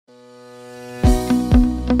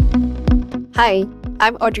Hi,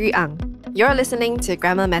 I'm Audrey Ang. You're listening to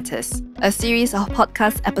Grammar Matters, a series of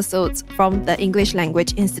podcast episodes from the English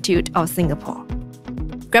Language Institute of Singapore.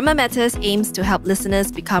 Grammar Matters aims to help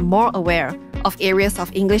listeners become more aware of areas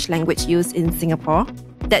of English language use in Singapore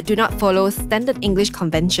that do not follow standard English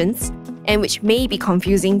conventions and which may be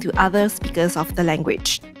confusing to other speakers of the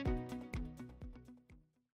language.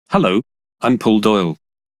 Hello, I'm Paul Doyle.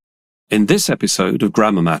 In this episode of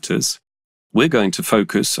Grammar Matters, we're going to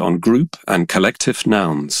focus on group and collective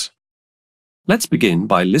nouns. Let's begin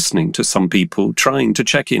by listening to some people trying to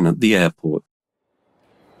check in at the airport.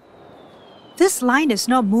 This line is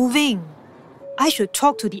not moving. I should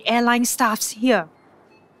talk to the airline staffs here.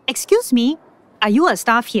 Excuse me, are you a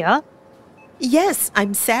staff here? Yes,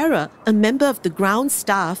 I'm Sarah, a member of the ground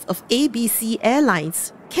staff of ABC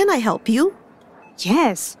Airlines. Can I help you?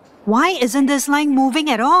 Yes. Why isn't this line moving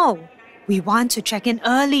at all? We want to check in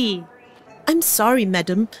early. I'm sorry,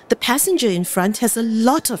 madam. The passenger in front has a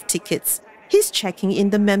lot of tickets. He's checking in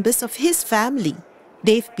the members of his family.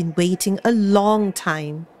 They've been waiting a long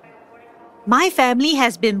time. My family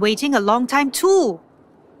has been waiting a long time too.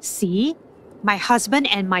 See, my husband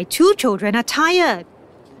and my 2 children are tired.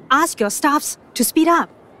 Ask your staffs to speed up.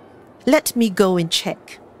 Let me go and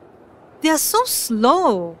check. They're so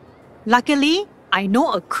slow. Luckily, I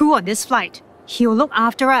know a crew on this flight. He'll look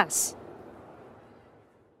after us.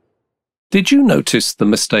 Did you notice the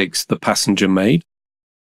mistakes the passenger made?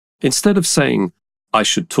 Instead of saying, I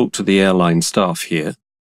should talk to the airline staff here,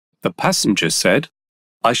 the passenger said,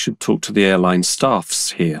 I should talk to the airline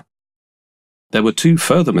staffs here. There were 2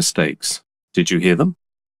 further mistakes. Did you hear them?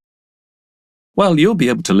 Well, you'll be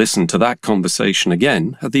able to listen to that conversation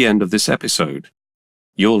again at the end of this episode.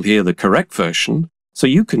 You'll hear the correct version, so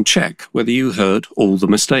you can check whether you heard all the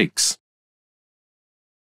mistakes.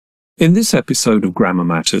 In this episode of Grammar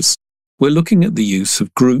Matters, we're looking at the use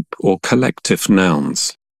of group or collective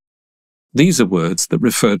nouns. These are words that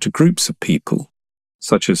refer to groups of people,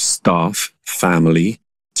 such as staff, family,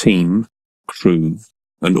 team, crew,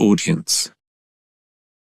 and audience.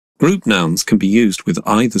 Group nouns can be used with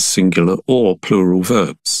either singular or plural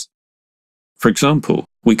verbs. For example,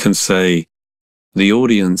 we can say, the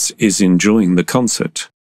audience is enjoying the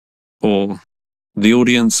concert, or the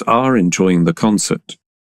audience are enjoying the concert.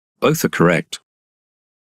 Both are correct.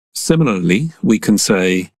 Similarly, we can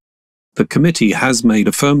say, the committee has made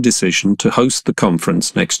a firm decision to host the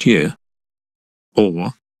conference next year,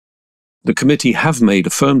 or the committee have made a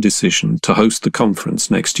firm decision to host the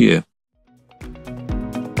conference next year.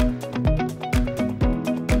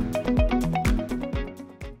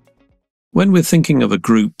 When we're thinking of a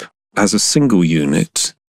group as a single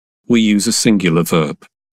unit, we use a singular verb.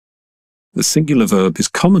 The singular verb is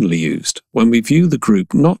commonly used when we view the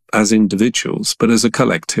group not as individuals but as a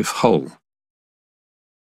collective whole.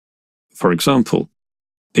 For example,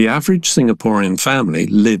 the average Singaporean family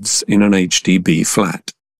lives in an HDB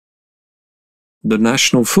flat. The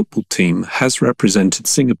national football team has represented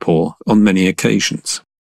Singapore on many occasions.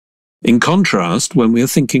 In contrast, when we are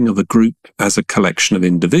thinking of a group as a collection of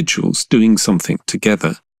individuals doing something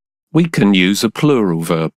together, we can use a plural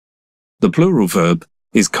verb. The plural verb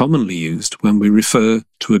is commonly used when we refer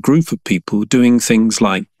to a group of people doing things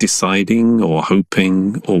like deciding or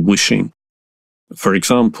hoping or wishing. For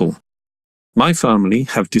example, my family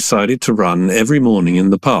have decided to run every morning in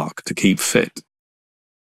the park to keep fit.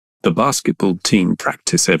 The basketball team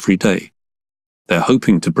practice every day. They're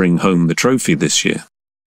hoping to bring home the trophy this year.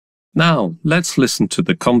 Now, let's listen to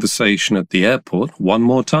the conversation at the airport one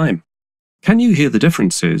more time. Can you hear the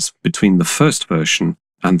differences between the first version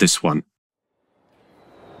and this one?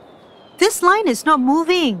 This line is not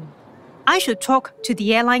moving. I should talk to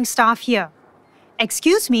the airline staff here.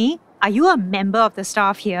 Excuse me, are you a member of the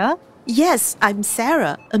staff here? Yes, I'm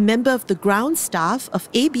Sarah, a member of the ground staff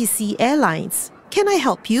of ABC Airlines. Can I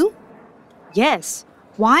help you? Yes.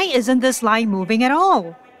 Why isn't this line moving at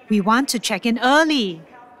all? We want to check in early.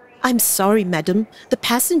 I'm sorry, madam. The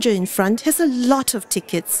passenger in front has a lot of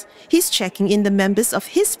tickets. He's checking in the members of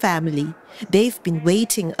his family. They've been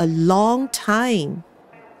waiting a long time.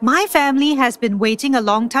 My family has been waiting a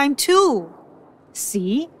long time too.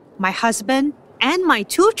 See, my husband and my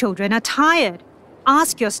 2 children are tired.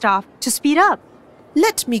 Ask your staff to speed up.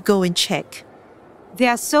 Let me go and check. They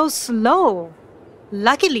are so slow.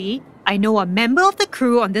 Luckily, I know a member of the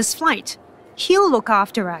crew on this flight. He'll look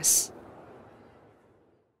after us.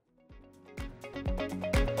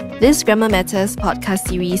 This Grammar Matters podcast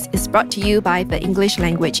series is brought to you by the English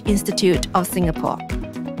Language Institute of Singapore.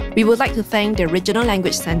 We would like to thank the Regional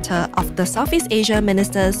Language Centre of the Southeast Asia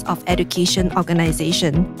Ministers of Education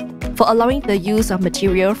Organisation for allowing the use of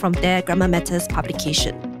material from their Grammar Matters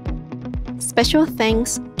publication. Special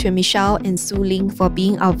thanks to Michelle and Su Ling for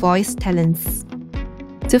being our voice talents.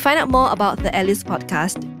 To find out more about the Alice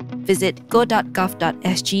podcast, visit go.gov.sg/ELIS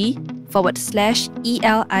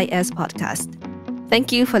podcast.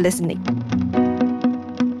 Thank you for listening.